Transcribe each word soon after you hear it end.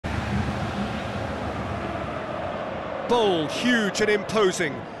Bold, huge and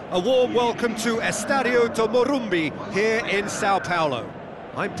imposing. A warm welcome to Estadio do Morumbi here in Sao Paulo.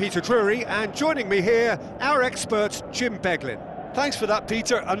 I'm Peter Drury, and joining me here, our expert Jim Beglin. Thanks for that,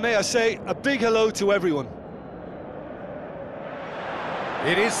 Peter, and may I say a big hello to everyone.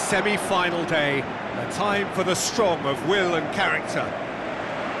 It is semi-final day, a time for the strong of will and character.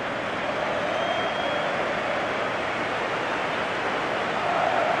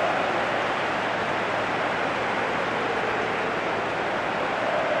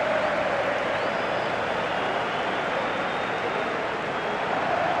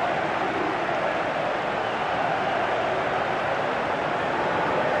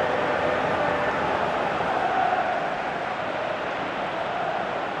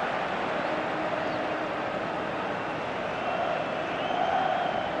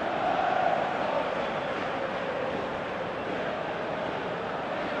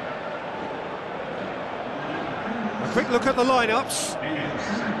 Quick look at the lineups.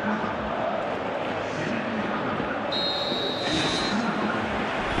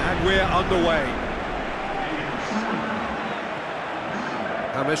 And we're underway.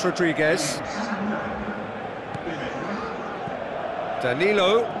 James Rodriguez.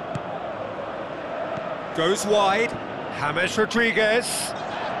 Danilo. Goes wide. James Rodriguez.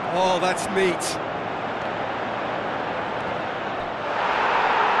 Oh, that's neat.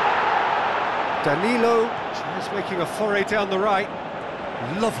 Danilo. He's making a foray down the right.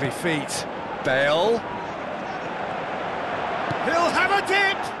 Lovely feet. Bale. He'll have a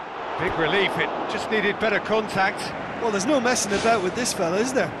dip! Big relief, it just needed better contact. Well, there's no messing about with this fella,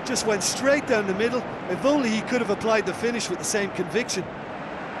 is there? Just went straight down the middle. If only he could have applied the finish with the same conviction.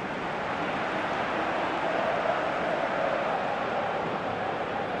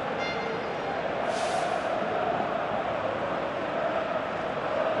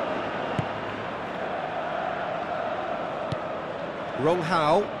 Wrong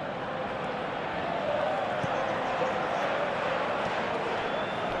how.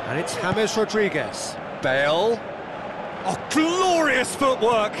 And it's James Rodriguez. Bale. Oh, glorious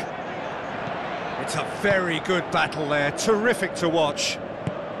footwork! It's a very good battle there, terrific to watch.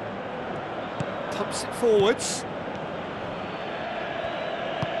 Pumps it forwards.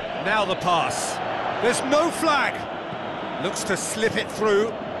 Now the pass. There's no flag. Looks to slip it through.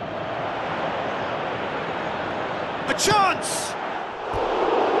 A chance!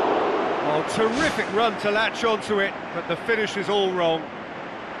 Oh, terrific run to latch onto it, but the finish is all wrong.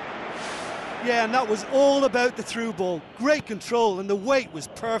 Yeah, and that was all about the through ball. Great control, and the weight was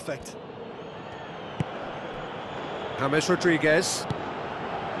perfect. James Rodriguez.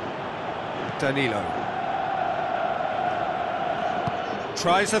 Danilo.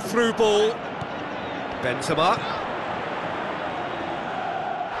 Tries a through ball. Benzema.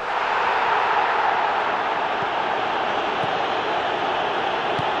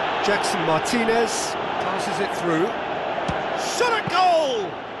 Jackson Martinez passes it through. Shot at goal!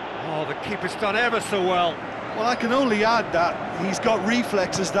 Oh, the keeper's done ever so well. Well, I can only add that he's got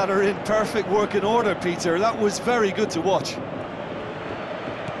reflexes that are in perfect working order, Peter. That was very good to watch.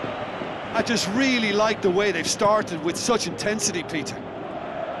 I just really like the way they've started with such intensity, Peter.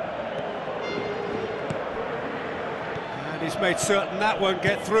 And he's made certain that won't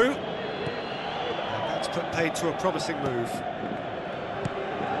get through. And that's put paid to a promising move.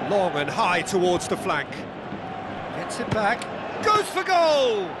 Long and high towards the flank. Gets it back. Goes for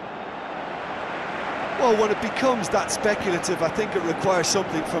goal! Well, when it becomes that speculative, I think it requires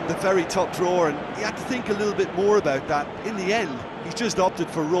something from the very top drawer, and you have to think a little bit more about that. In the end, he's just opted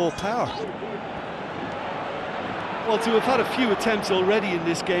for raw power. Well, to have had a few attempts already in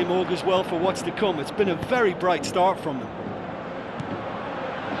this game augurs well for what's to come. It's been a very bright start from them.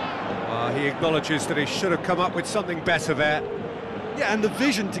 He acknowledges that he should have come up with something better there. Yeah, and the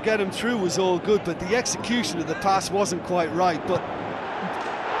vision to get him through was all good, but the execution of the pass wasn't quite right, but...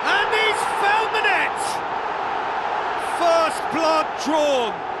 And he's found the net! First blood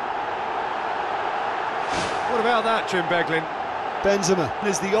drawn! What about that, Jim Beglin? Benzema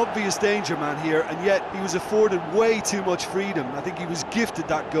is the obvious danger man here, and yet he was afforded way too much freedom. I think he was gifted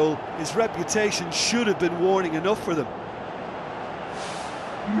that goal. His reputation should have been warning enough for them.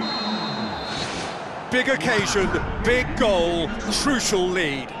 Big occasion, big goal, crucial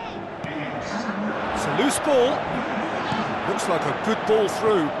lead. It's a loose ball. Looks like a good ball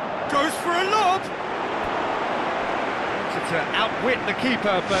through. Goes for a lob! Wanted to outwit the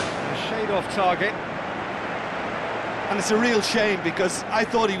keeper, but a shade off target. And it's a real shame, because I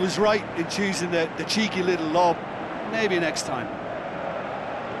thought he was right in choosing the cheeky little lob. Maybe next time.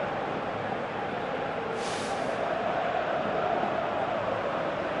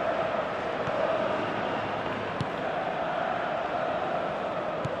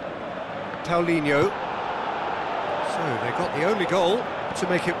 Paulinho. So they got the only goal to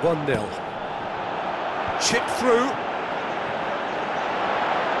make it 1-0. Chip through.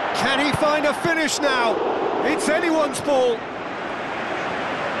 Can he find a finish now? It's anyone's ball.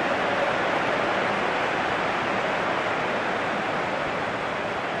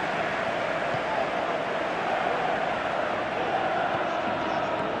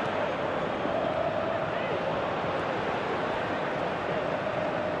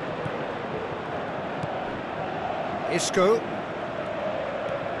 Isco.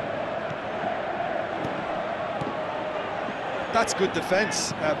 That's good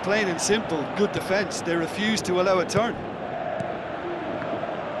defence, plain and simple, good defence. They refuse to allow a turn.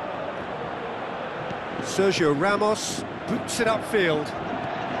 Sergio Ramos boots it upfield,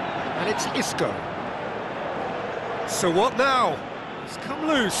 and it's Isco. So what now? It's come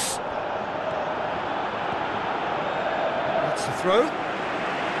loose. That's the throw.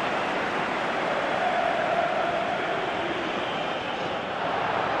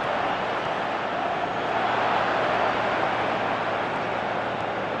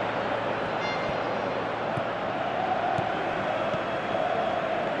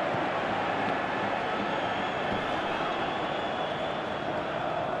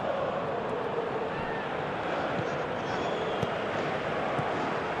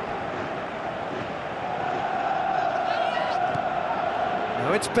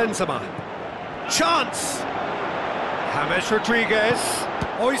 Now it's Benzema. Chance! James Rodriguez.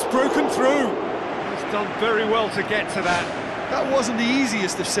 Oh, he's broken through. He's done very well to get to that. That wasn't the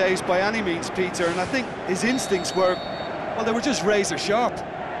easiest of saves by any means, Peter, and I think his instincts were, well, they were just razor sharp.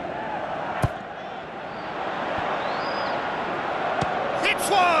 It's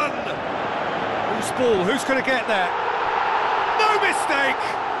one! Loose ball, who's going to get there? No mistake!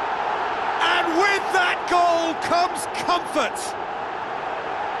 And with that goal comes comfort.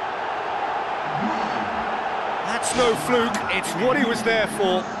 That's no fluke, it's what he was there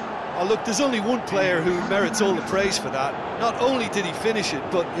for. Oh, look, there's only one player who merits all the praise for that. Not only did he finish it,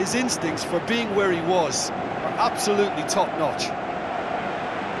 but his instincts for being where he was are absolutely top-notch.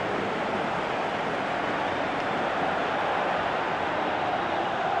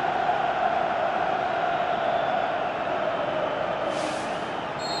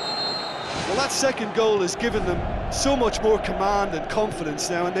 Well, that second goal has given them so much more command and confidence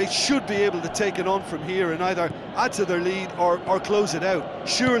now, and they should be able to take it on from here and either add to their lead or close it out.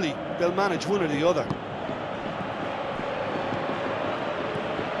 Surely they'll manage one or the other.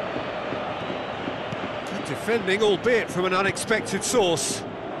 Good defending, albeit from an unexpected source.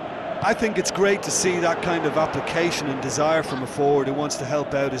 I think it's great to see that kind of application and desire from a forward who wants to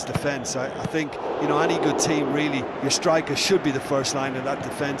help out his defence. I think, you know, any good team, really, your striker should be the first line of that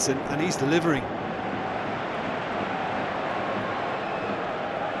defence, and he's delivering.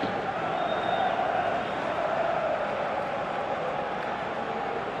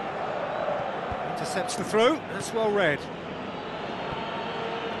 Intercepts the throw, that's well read.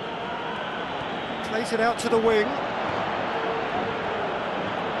 Plays it out to the wing.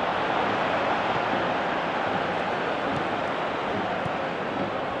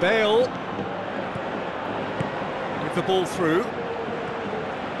 Bale with the ball through.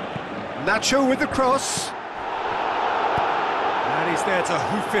 Nacho with the cross. And he's there to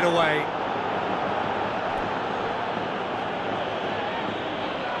hoof it away.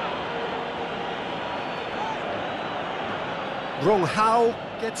 Guangzhou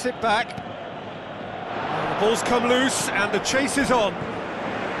gets it back. And the ball's come loose and the chase is on.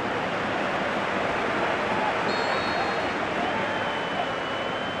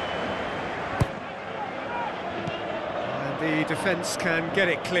 The defence can get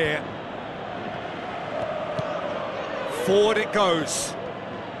it clear. Forward it goes.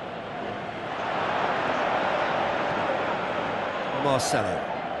 Marcelo.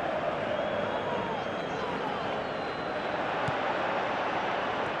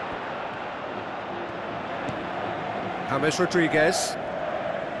 James Rodriguez.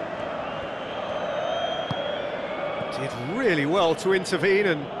 Did really well to intervene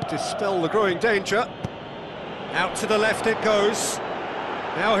and dispel the growing danger. Out to the left it goes.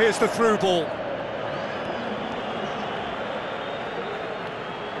 Now here's the through ball.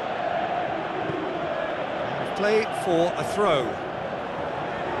 Play for a throw.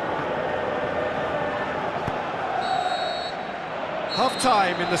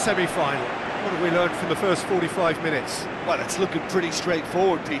 Half-time in the semi-final. What have we learned from the first 45 minutes? Well, it's looking pretty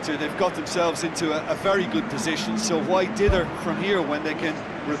straightforward, Peter. They've got themselves into a very good position, so why dither from here when they can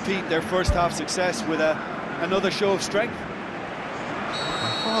repeat their first half success with another show of strength?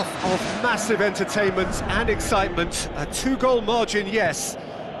 A half of massive entertainment and excitement, a 2-goal margin, yes,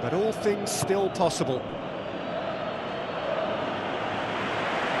 but all things still possible.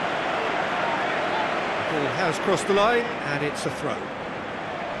 The ball has crossed the line, and it's a throw.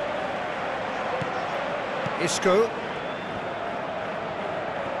 Isco.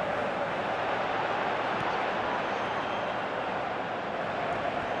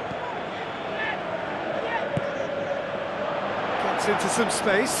 Gets into some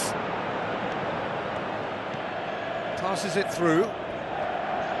space. Passes it through.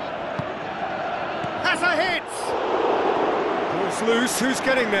 Has a hit! Ball's loose, who's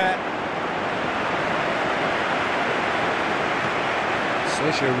getting there?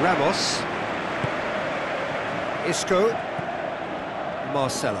 Sergio Ramos. Isco.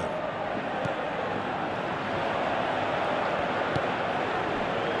 Marcelo.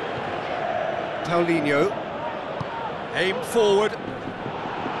 Paulinho. Aimed forward.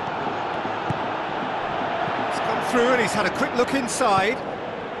 It's come through and he's had a quick look inside.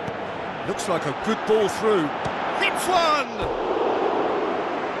 Looks like a good ball through. Hits one!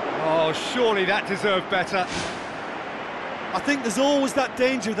 Oh, surely that deserved better. I think there's always that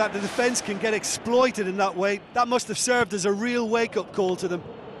danger that the defence can get exploited in that way. That must have served as a real wake-up call to them.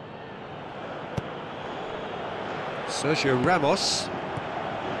 Sergio Ramos.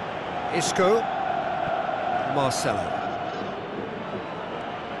 Isco. Marcelo.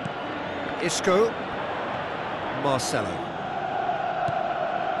 Isco. Marcelo.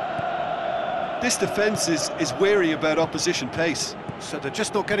 This defence is wary about opposition pace. So they're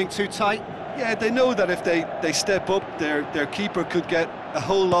just not getting too tight? Yeah, they know that if they step up, their keeper could get a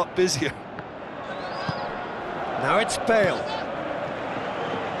whole lot busier. Now it's Bale.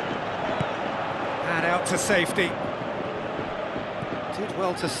 And out to safety. Did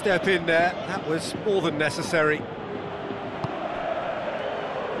well to step in there, that was more than necessary.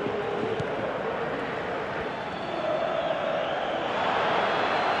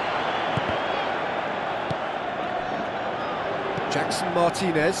 Jackson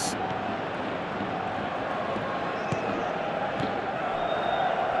Martinez.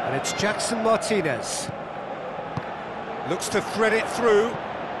 And it's Jackson Martinez. Looks to thread it through.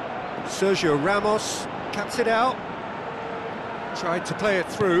 Sergio Ramos cuts it out. Tried to play it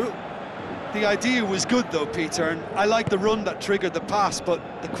through. The idea was good though, Peter, and I like the run that triggered the pass, but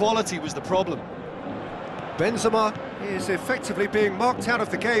the quality was the problem. Benzema is effectively being marked out of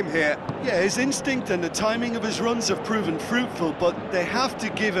the game here. Yeah, his instinct and the timing of his runs have proven fruitful, but they have to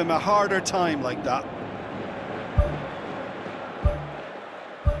give him a harder time like that.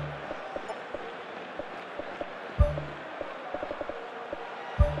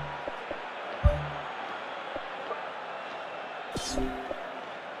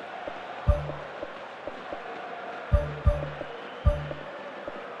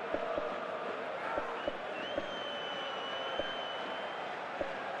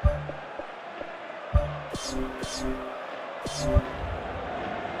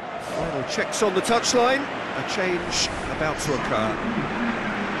 Final checks on the touchline. A change about to occur.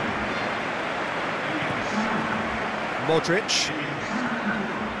 Modric.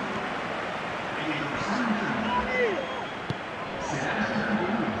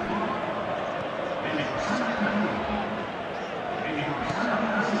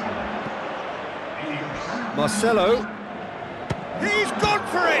 Marcelo. He's gone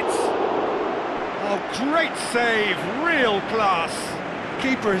for it! Oh, great save, real class.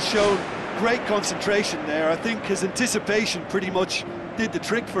 Keeper has shown great concentration there. I think his anticipation pretty much did the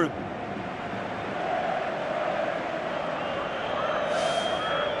trick for him.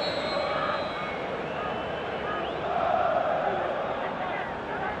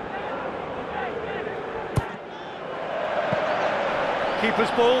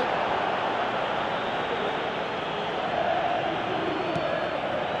 Keeper's ball.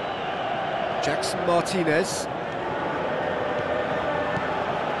 Jackson Martinez.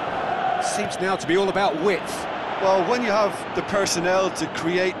 Seems now to be all about width. Well, when you have the personnel to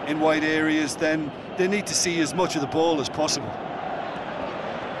create in wide areas, then they need to see as much of the ball as possible.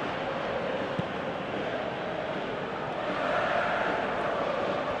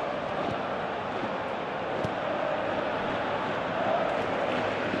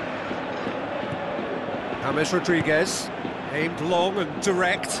 James Rodriguez, aimed long and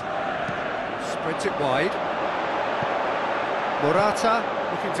direct. Spreads it wide. Morata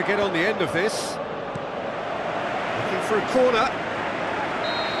looking to get on the end of this. Looking for a corner.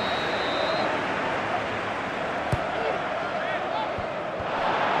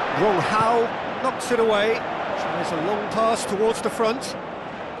 Wrong Howe knocks it away. Tries a long pass towards the front.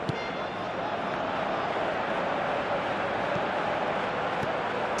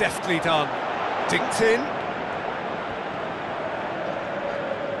 Deftly done. Dinked in.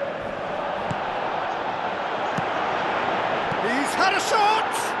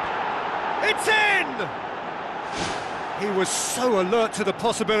 He was so alert to the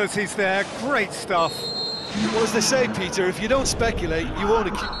possibilities there. Great stuff. Well, as they say, Peter, if you don't speculate, you won't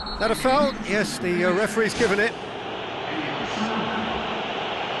accuse. That a foul? Yes, the referee's given it.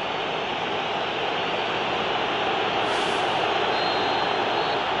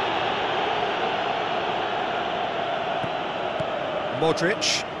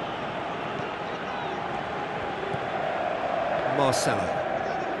 Modric. Marcelo.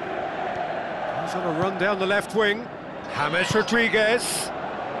 He's on a run down the left wing. James Rodriguez.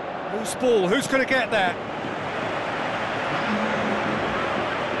 Loose ball, who's going to get that?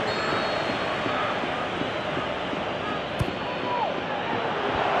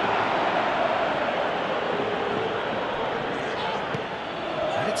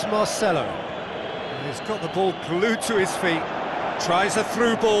 And it's Marcelo. He's got the ball glued to his feet. Tries a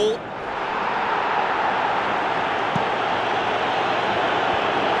through ball.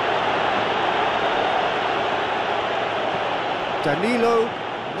 Danilo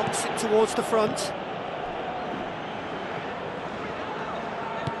knocks it towards the front.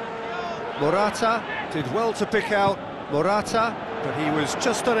 Morata did well to pick out Morata, but he was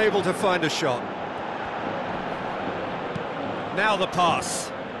just unable to find a shot. Now the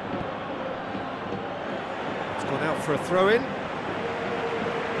pass. It's gone out for a throw-in.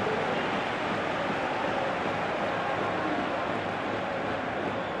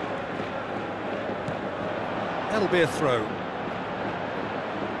 That'll be a throw.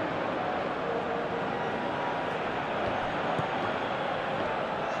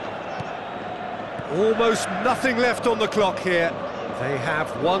 Almost nothing left on the clock here. They have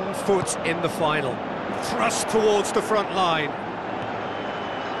 1 foot in the final. Thrust towards the front line.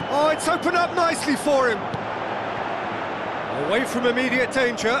 Oh, it's opened up nicely for him. Away from immediate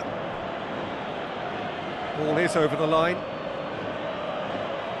danger. Ball is over the line.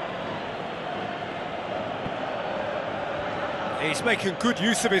 He's making good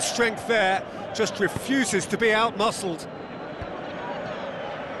use of his strength there. Just refuses to be out-muscled.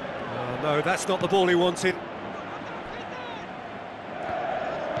 No, that's not the ball he wanted.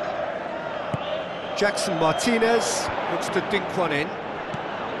 Jackson Martinez looks to dink one in.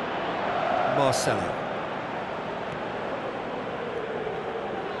 Marcelo.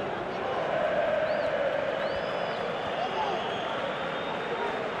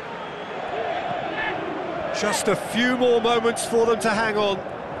 Just a few more moments for them to hang on.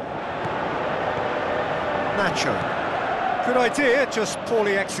 Nacho. Good idea, just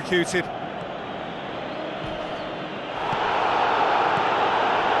poorly executed. He's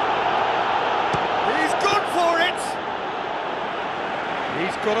gone for it!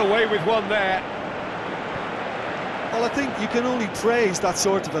 He's got away with one there. Well, I think you can only praise that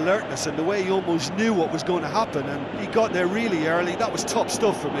sort of alertness and the way he almost knew what was going to happen, and he got there really early. That was top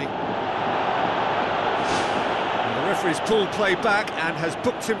stuff for me. And the referee's pulled play back and has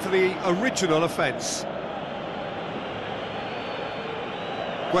booked him for the original offence.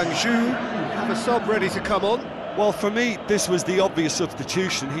 Guangzhou have a sub ready to come on. Well, for me, this was the obvious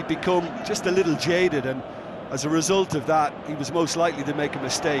substitution. He'd become just a little jaded, and as a result of that, he was most likely to make a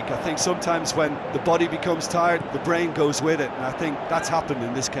mistake. I think sometimes when the body becomes tired, the brain goes with it, and I think that's happened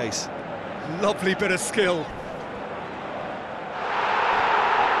in this case. Lovely bit of skill.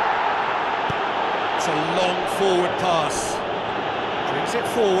 It's a long forward pass. Brings it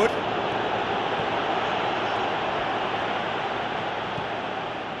forward.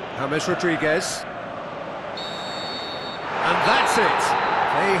 James Rodriguez. And that's it.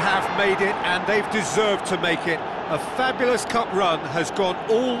 They have made it, and they've deserved to make it. A fabulous cup run has gone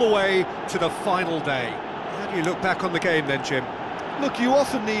all the way to the final day. How do you look back on the game then, Jim? Look, you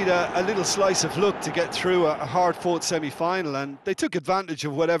often need a little slice of luck to get through a hard-fought semi-final, and they took advantage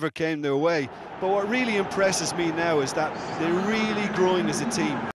of whatever came their way. But what really impresses me now is that they're really growing as a team.